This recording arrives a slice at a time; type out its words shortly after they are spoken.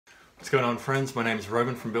What's going on, friends? My name is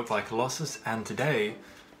Roman from Built by Colossus, and today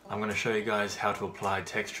I'm going to show you guys how to apply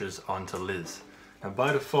textures onto Liz. Now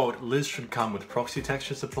by default, Liz should come with proxy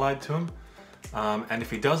textures applied to him, and if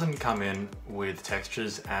he doesn't come in with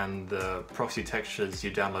textures and the proxy textures you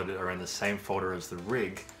downloaded are in the same folder as the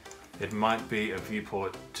rig, it might be a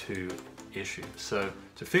viewport 2 issue. So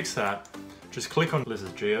to fix that, just click on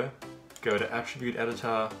Liz's geo, go to Attribute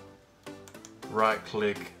Editor, right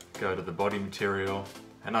click, go to the body material,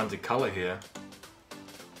 and under color here,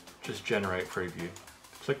 just generate preview.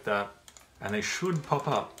 Click that, and they should pop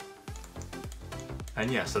up.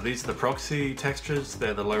 And yeah, so these are the proxy textures.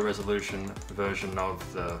 They're the low resolution version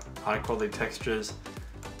of the high quality textures.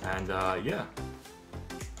 And yeah,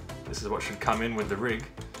 this is what should come in with the rig.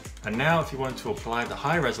 And now if you want to apply the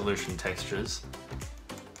high resolution textures,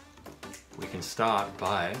 we can start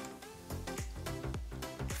by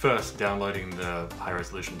first downloading the high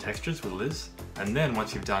resolution textures with Liz. And then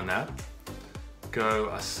once you've done that, go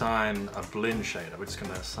assign a blend shader. We're just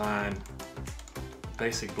going to assign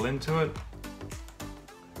basic blend to it.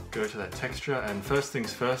 Go to that texture, and first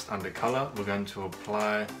things first, under color, we're going to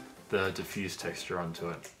apply the diffuse texture onto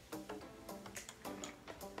it.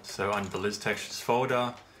 So under the Liz textures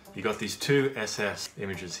folder, you got these two SS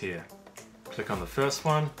images here. Click on the first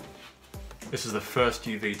one. This is the first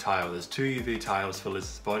UV tile. There's two UV tiles for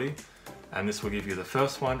Liz's body, and this will give you the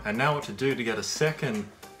first one. And now what to do to get a second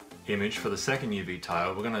image for the second UV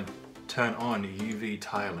tile, we're going to turn on UV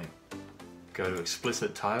tiling. Go to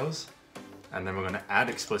explicit tiles, and then we're going to add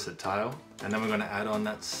explicit tile, and then we're going to add on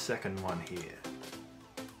that second one here.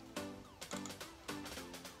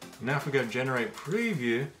 Now if we go generate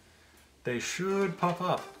preview, they should pop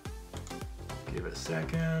up. Give it a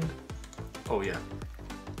second. Oh yeah.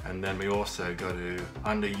 And then we also go to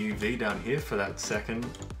under UV down here for that second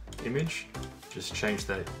image, just change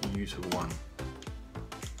that U to 1.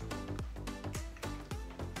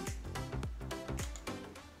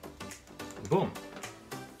 Boom.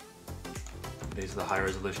 These are the high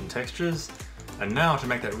resolution textures. And now to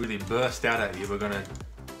make that really burst out at you, we're going to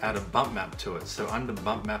add a bump map to it. So under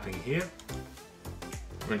bump mapping here,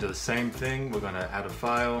 we're going to do the same thing. We're going to add a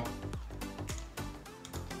file.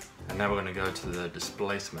 And now we're going to go to the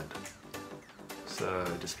displacement. So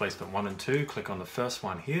displacement 1 and 2, click on the first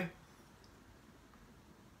one here.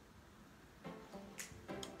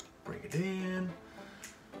 Bring it in.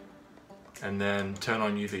 And then turn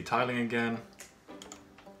on UV tiling again.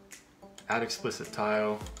 Add explicit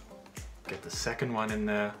tile. Get the second one in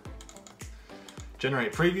there.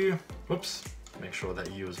 Generate preview. Whoops. Make sure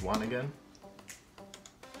that U is 1 again.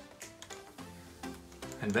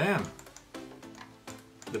 And bam!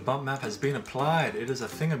 The bump map has been applied. It is a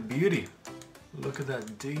thing of beauty. Look at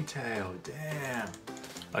that detail, damn.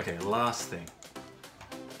 Okay, last thing.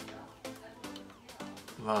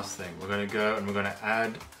 We're gonna go and we're gonna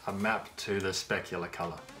add a map to the specular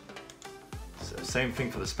color. So same thing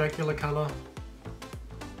for the specular color.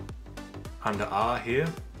 Under R here,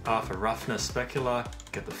 R for roughness specular,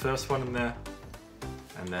 get the first one in there.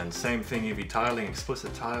 And then same thing, UV tiling,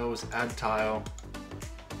 explicit tiles, add tile.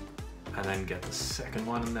 And then get the second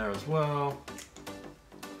one in there as well.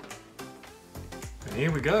 And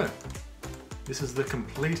here we go. This is the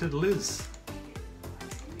completed Liz.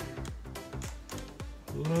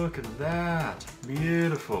 Look at that.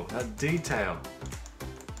 Beautiful. That detail.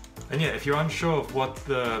 And yeah, if you're unsure of what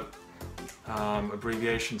the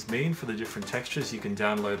abbreviations mean for the different textures, you can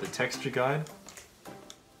download the texture guide,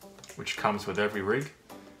 which comes with every rig.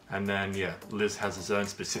 And then yeah, Liz has his own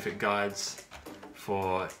specific guides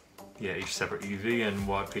for each separate UV and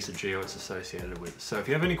what piece of geo it's associated with. So if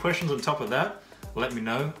you have any questions on top of that, let me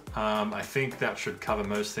know. I think that should cover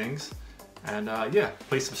most things. And yeah,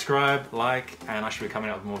 please subscribe, like, and I should be coming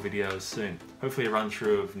out with more videos soon. Hopefully a run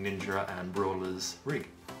through of Ninja and Brawler's rig.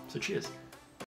 So cheers.